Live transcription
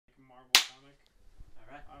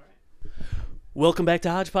Welcome back to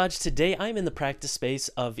Hodgepodge. Today I'm in the practice space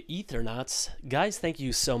of Ethernauts. Guys, thank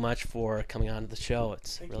you so much for coming on to the show.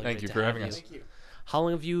 It's really Thank great you to for have having you. us. Thank you. How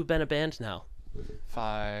long have you been a band now?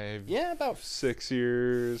 5, Yeah, about 6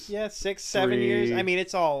 years. yeah 6-7 years. 3. I mean,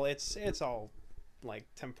 it's all like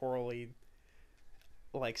temporally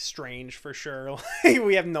like strange for sure. Like,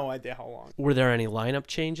 we have no idea how long. Were there any lineup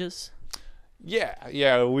changes?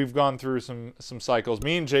 Yeah, we've gone through some cycles.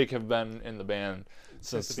 Me and Jake have been in the band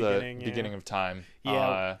since the beginning of time.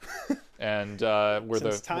 Yeah. And we're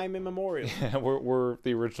Since time immemorial. we're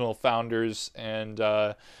the original founders, and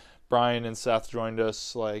Brian and Seth joined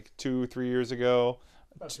us like 2-3 years ago.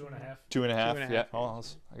 About 2.5. 2.5. Yeah. Well,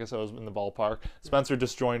 I guess I was in the ballpark. Spencer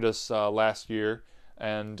just joined us last year,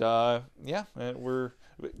 and we're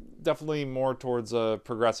definitely more towards a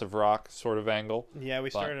progressive rock sort of angle. Yeah,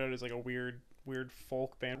 we started out as like a weird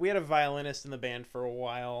folk band. We had a violinist in the band for a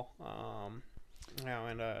while.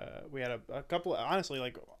 We had a couple of, honestly,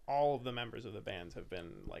 like all of the members of the band have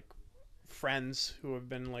been like friends who have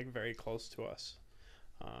been like very close to us.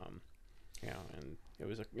 And it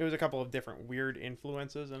was a couple of different weird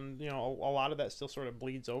influences, and a lot of that still sort of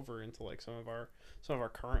bleeds over into like some of our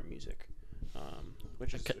current music,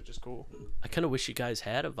 which is cool. I kind of wish you guys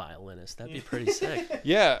had a violinist. That'd be pretty sick.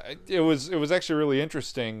 Yeah, it was actually really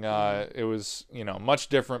interesting. It was much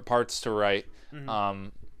different parts to write. Mm-hmm.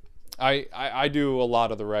 I do a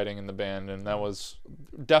lot of the writing in the band, and that was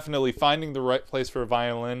definitely finding the right place for a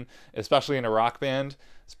violin, especially in a rock band.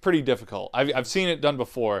 It's pretty difficult. I've seen it done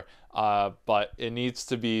before, but it needs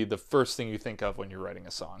to be the first thing you think of when you're writing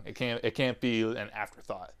a song. It can't be an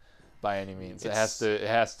afterthought by any means. It has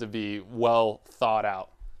to be well thought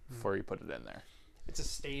out before you put it in there. It's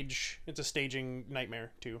a staging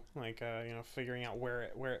nightmare too. Like figuring out where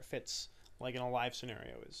it fits like in a live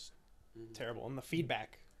scenario is terrible, and the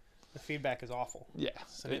feedback is awful. Yeah,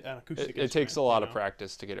 An acoustic it takes a lot of instrument,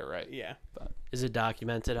 practice to get it right. Yeah. Is it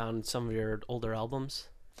documented on some of your older albums?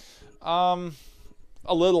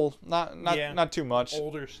 A little, not too much.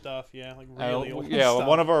 Older stuff, yeah, like really old yeah, stuff.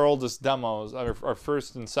 one of our oldest demos, our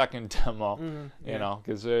first and second demo,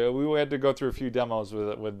 because we had to go through a few demos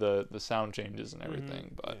with the sound changes and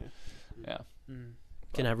everything. But yeah.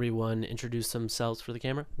 Can everyone introduce themselves for the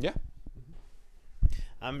camera? Yeah.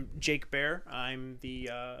 I'm Jake Bear. I'm the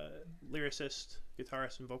lyricist,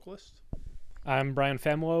 guitarist, and vocalist. I'm Brian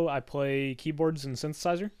Famelo. I play keyboards and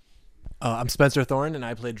synthesizer. I'm Spencer Thorne, and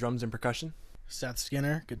I play drums and percussion. Seth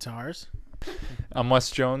Skinner, guitars. I'm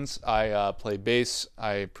Wes Jones. I play bass.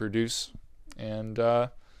 I produce, and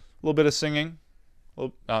a little bit of singing,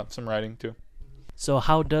 some writing too. So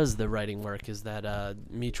how does the writing work? Is that a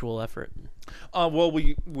mutual effort? Well,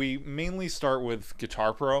 we mainly start with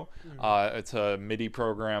Guitar Pro. It's a MIDI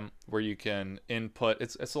program where you can input.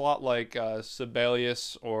 It's a lot like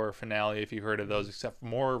Sibelius or Finale, if you've heard of those, except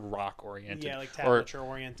more rock oriented. Yeah, like tablature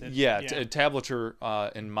oriented. Yeah,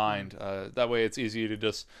 tablature in mind. That way, it's easy to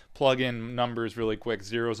just plug in numbers really quick,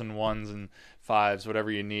 zeros and ones and fives,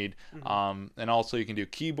 whatever you need. And also, you can do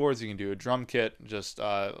keyboards. You can do a drum kit. Just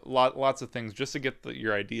lots of things just to get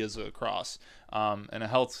your ideas across. And it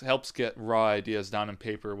helps get raw ideas down in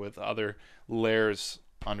paper with other layers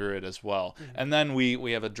under it as well. And then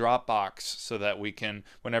we have a Dropbox so that we can,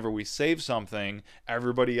 whenever we save something,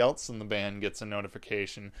 everybody else in the band gets a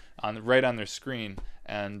notification right on their screen,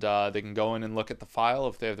 and they can go in and look at the file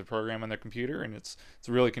if they have the program on their computer, and it's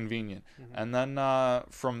really convenient. And then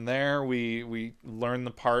from there we learn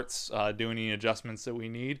the parts, do any adjustments that we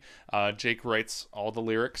need. Jake writes all the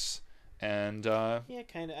lyrics. And yeah,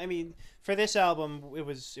 kind of. I mean, for this album, it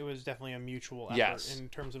was definitely a mutual effort Yes. in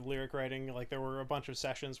terms of lyric writing. Like there were a bunch of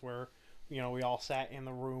sessions where we all sat in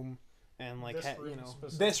the room and like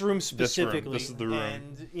this room specifically, This is the room.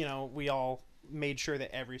 and we all made sure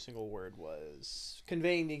that every single word was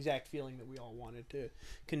conveying the exact feeling that we all wanted to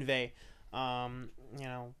convey.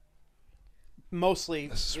 Mostly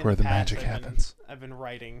This is in where the past, magic happens. I've been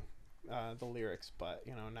writing the lyrics, but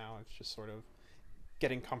now it's just sort of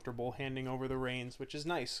getting comfortable handing over the reins, which is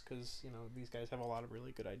nice because these guys have a lot of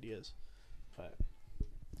really good ideas. But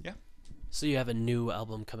yeah. So you have a new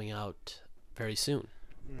album coming out very soon.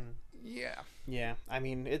 Yeah, I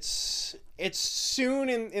mean it's soon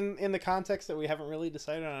in the context that we haven't really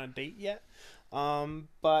decided on a date yet.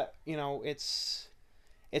 But it's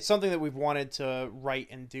something that we've wanted to write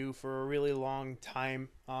and do for a really long time.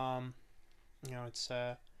 It's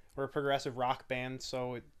we're a progressive rock band,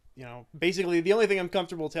 so basically the only thing I'm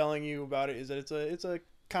comfortable telling you about it is that it's a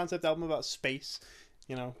concept album about space,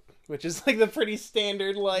 which is like the pretty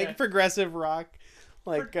standard progressive rock,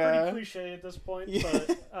 like pretty cliche at this point,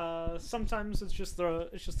 but sometimes it's just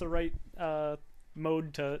the right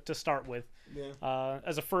mode to start with.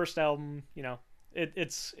 As a first album,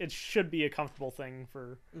 it should be a comfortable thing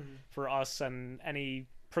for us and any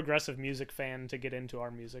progressive music fan to get into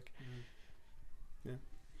our music.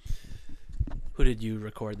 Who did you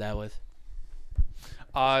record that with?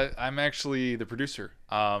 I'm actually the producer.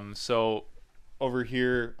 So over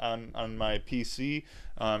here on my PC,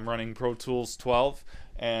 I'm running Pro Tools 12,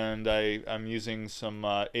 and I'm using some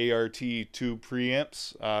ART2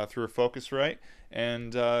 preamps through a Focusrite,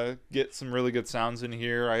 and get some really good sounds in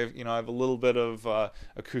here. I have a little bit of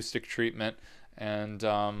acoustic treatment, and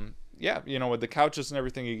with the couches and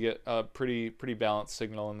everything, you get a pretty balanced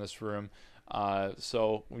signal in this room.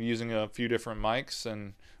 So we're using a few different mics,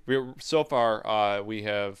 and so far we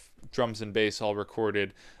have drums and bass all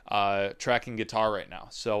recorded, tracking guitar right now.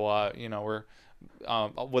 So we're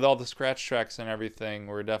with all the scratch tracks and everything,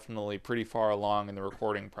 we're definitely pretty far along in the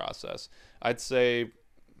recording process. I'd say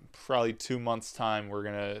probably 2 months time we're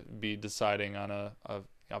gonna be deciding on a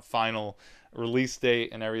final release date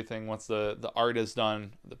and everything. Once the art is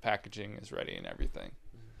done, the packaging is ready and everything.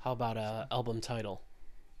 How about a album title?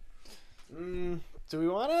 Do we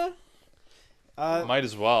want to? Might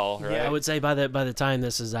as well, right? I would say by the time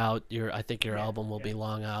this is out, I think your album will be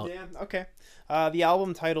long out. Yeah. Okay. The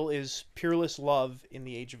album title is "Peerless Love in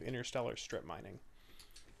the Age of Interstellar Strip Mining,"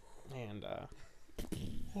 and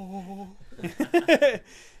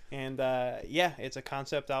it's a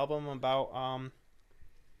concept album about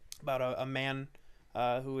a man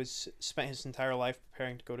who has spent his entire life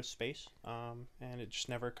preparing to go to space, and it just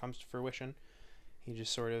never comes to fruition. He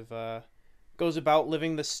just sort of goes about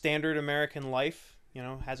living the standard American life,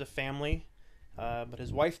 has a family, but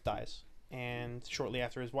his wife dies. And shortly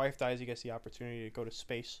after his wife dies, he gets the opportunity to go to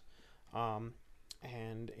space. And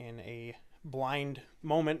in a blind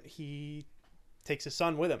moment, he takes his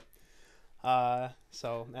son with him.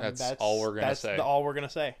 So that's all we're going to say. That's all we're going to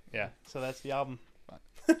say. Yeah. So that's the album.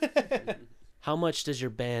 How much does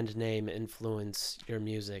your band name influence your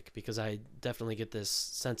music? Because I definitely get this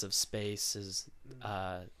sense of space is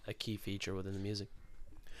a key feature within the music.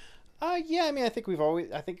 Yeah, I mean, I think we've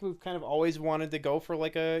kind of always wanted to go for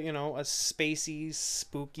like a spacey,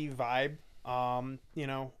 spooky vibe.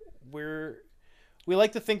 We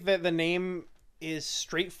like to think that the name is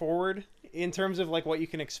straightforward in terms of like what you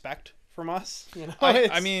can expect from us.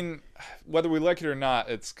 I mean, whether we like it or not,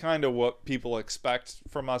 it's kind of what people expect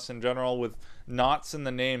from us in general. With knots in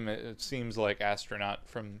the name, it seems like astronaut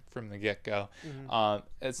from the get-go.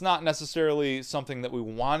 It's not necessarily something that we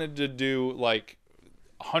wanted to do like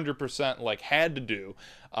 100% like had to do,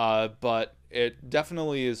 but it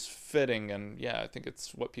definitely is fitting, and yeah, I think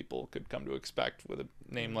it's what people could come to expect with a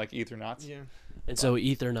name like Ethernauts. Yeah. And so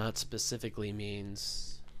Ethernauts specifically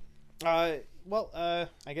means... I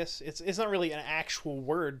guess it's not really an actual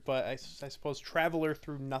word, but I suppose traveler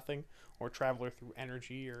through nothing, or traveler through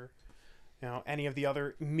energy, or any of the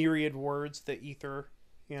other myriad words that ether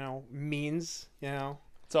means.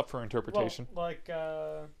 It's up for interpretation. Well,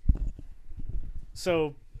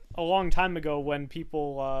 so a long time ago, when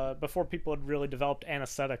people before people had really developed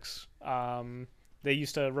anesthetics, they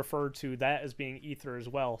used to refer to that as being ether as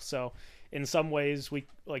well. So in some ways, we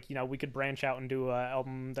could branch out and do an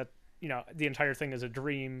album that the entire thing is a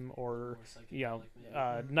dream, or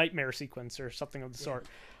nightmare sequence or something of the sort.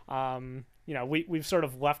 We've sort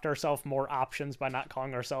of left ourselves more options by not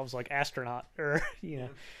calling ourselves like astronaut or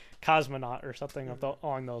cosmonaut or something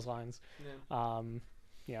along those lines.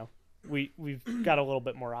 We've got a little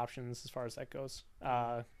bit more options as far as that goes.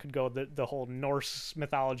 Could go the whole Norse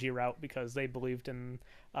mythology route, because they believed in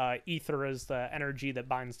ether as the energy that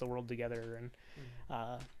binds the world together, and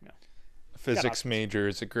physics major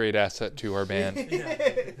is a great asset to our band.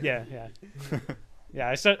 Yeah.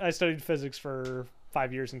 I studied physics for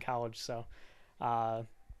 5 years in college, so I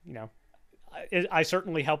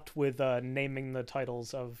certainly helped with naming the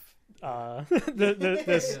titles of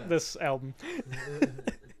this album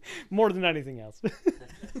more than anything else.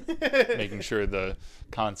 Making sure the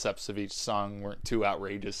concepts of each song weren't too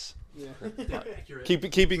outrageous.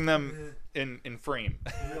 Keeping them in frame,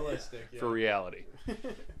 Realistic, for reality.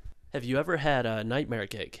 Have you ever had a nightmare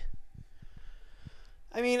gig?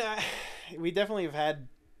 I mean, we definitely have had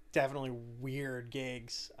weird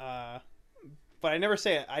gigs, but I'd never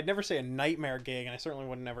say a nightmare gig, and I certainly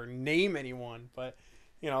would never name anyone. But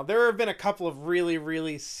there have been a couple of really,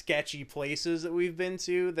 really sketchy places that we've been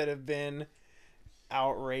to that have been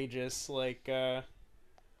outrageous, like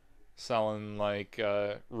selling like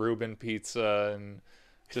Reuben pizza and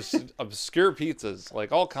just obscure pizzas,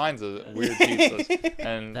 like all kinds of weird pizzas.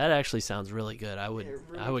 And That actually sounds really good. I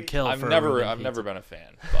would kill I've for a never Reuben never pizza. been a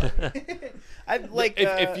fan. But I like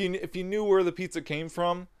if you knew where the pizza came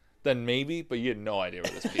from, then maybe, but you had no idea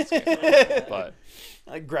where this pizza came from. But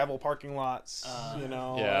like gravel parking lots,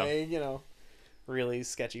 Yeah. like, really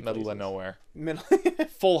sketchy middle places. of nowhere. Middle.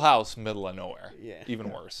 Full House, middle of nowhere. Yeah.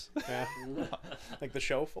 Even worse. Yeah. Like the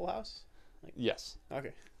show Full House. Yes.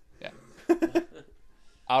 Okay.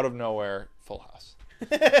 Out of nowhere, Full House.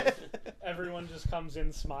 Everyone just comes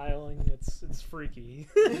in smiling. It's freaky.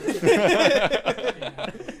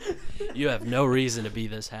 You have no reason to be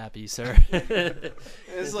this happy, sir.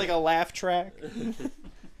 It's like a laugh track. You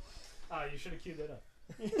should have queued that up.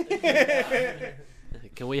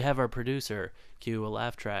 Can we have our producer cue a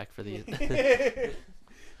laugh track for these? Give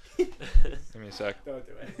me a sec. Don't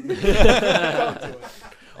do it. Don't do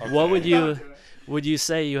it. What would Don't do it. would you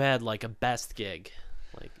say you had like a best gig?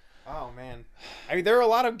 Like Oh man, I mean there are a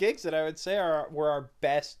lot of gigs that I would say were our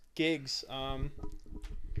best gigs. I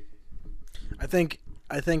think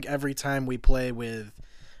every time we play with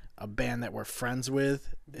a band that we're friends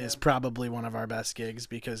with is probably one of our best gigs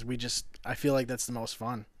because I feel like that's the most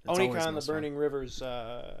fun. It's always Onicon, the most fun. Burning Rivers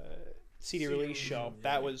CD release show.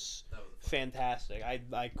 That was fantastic.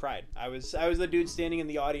 I cried. I was the dude standing in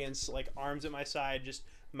the audience, like arms at my side, just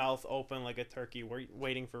mouth open like a turkey,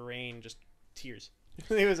 waiting for rain, just tears.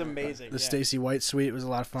 It was amazing. The Stacy White Suite was a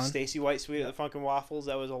lot of fun. Stacy White Suite at the Funkin' Waffles.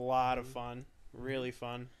 That was a lot of fun. Really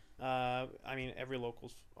fun. I mean, every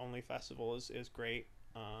locals only festival is great.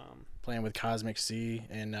 Playing with Cosmic Sea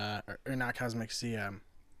and or not Cosmic Sea,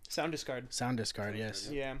 Sound Discard. Sound Discard. Yes.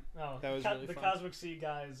 Yeah. Oh, That was really the fun. Cosmic Sea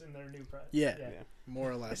guys in their new press. Yeah.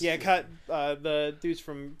 More or less. Yeah, the dudes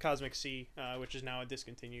from Cosmic Sea, which is now a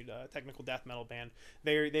discontinued technical death metal band.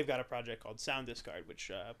 They've got a project called Sound Discard,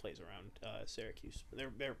 which plays around Syracuse.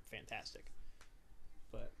 They're fantastic.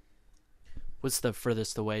 But what's the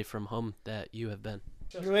furthest away from home that you have been?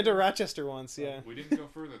 we went to Rochester once. Yeah, We didn't go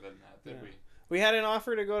further than that, did Yeah. we? we had an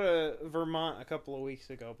offer to go to Vermont a couple of weeks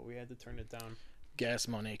ago, but we had to turn it down. Gas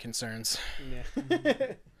money concerns. Yeah.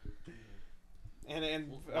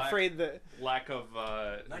 and afraid that Lack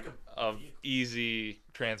of easy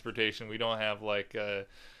transportation. We don't have like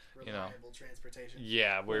transportation.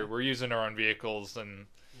 yeah, we're using our own vehicles and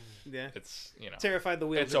yeah. it's Terrified the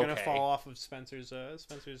wheels It's are gonna okay. fall off of Spencer's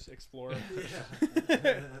Explorer.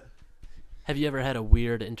 Have you ever had a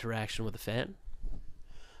weird interaction with a fan?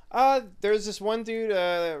 There's this one dude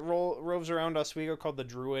that roves around Oswego called the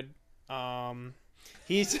Druid.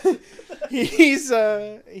 He's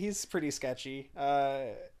he's pretty sketchy.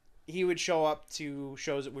 He would show up to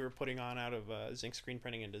shows that we were putting on out of Zinc Screen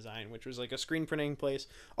Printing and Design, which was like a screen printing place,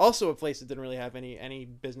 also a place that didn't really have any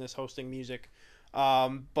business hosting music.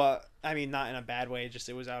 But I mean, not in a bad way. Just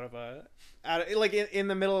it was out of like in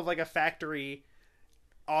the middle of like a factory,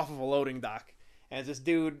 off of a loading dock. And this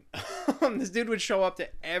dude would show up to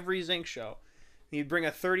every Zinc show. He'd bring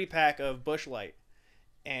a 30-pack of Busch Light,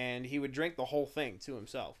 and he would drink the whole thing to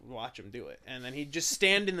himself. We'd watch him do it, and then he'd just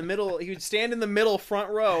stand in the middle. He would stand in the middle front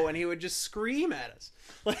row, and he would just scream at us,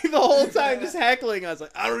 like the whole time, just heckling us.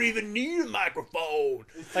 Like, I don't even need a microphone.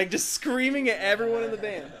 Like just screaming at everyone in the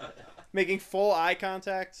band, making full eye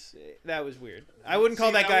contact. That was weird. I wouldn't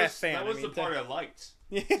call that guy a fan. That was I mean, the part I liked.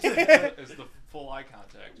 Yeah. Is the full eye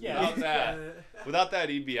contact. Yeah. Without that,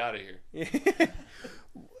 he'd be out of here.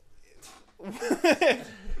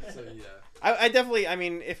 So yeah. I definitely, I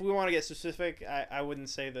mean, if we want to get specific, I wouldn't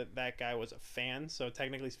say that guy was a fan. So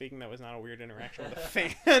technically speaking, that was not a weird interaction with a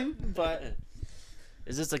fan. But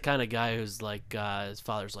Is this the kind of guy who's like his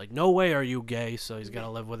father's like, no way are you gay, so he's got to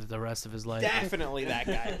live with it the rest of his life? definitely that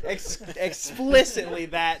guy. Explicitly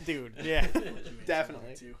that dude. Yeah,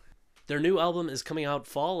 definitely. Their new album is coming out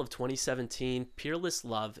fall of 2017, Peerless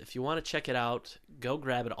Love. If you want to check it out, go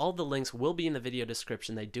grab it. All the links will be in the video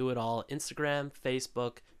description. They do it all. Instagram,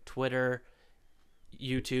 Facebook, Twitter,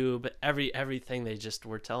 YouTube, everything. They just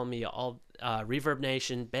were telling me all. Reverb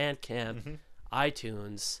Nation, Bandcamp,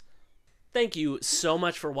 iTunes. Thank you so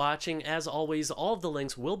much for watching. As always, all of the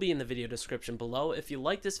links will be in the video description below. If you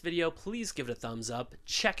like this video, please give it a thumbs up.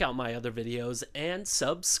 Check out my other videos and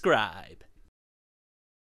subscribe.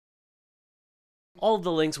 All of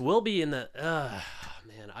the links will be in the...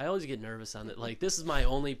 man, I always get nervous on it. Like, this is my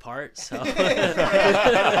only part, so...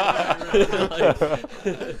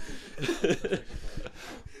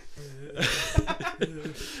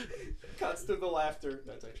 Cuts to the laughter.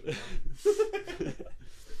 That's actually funny.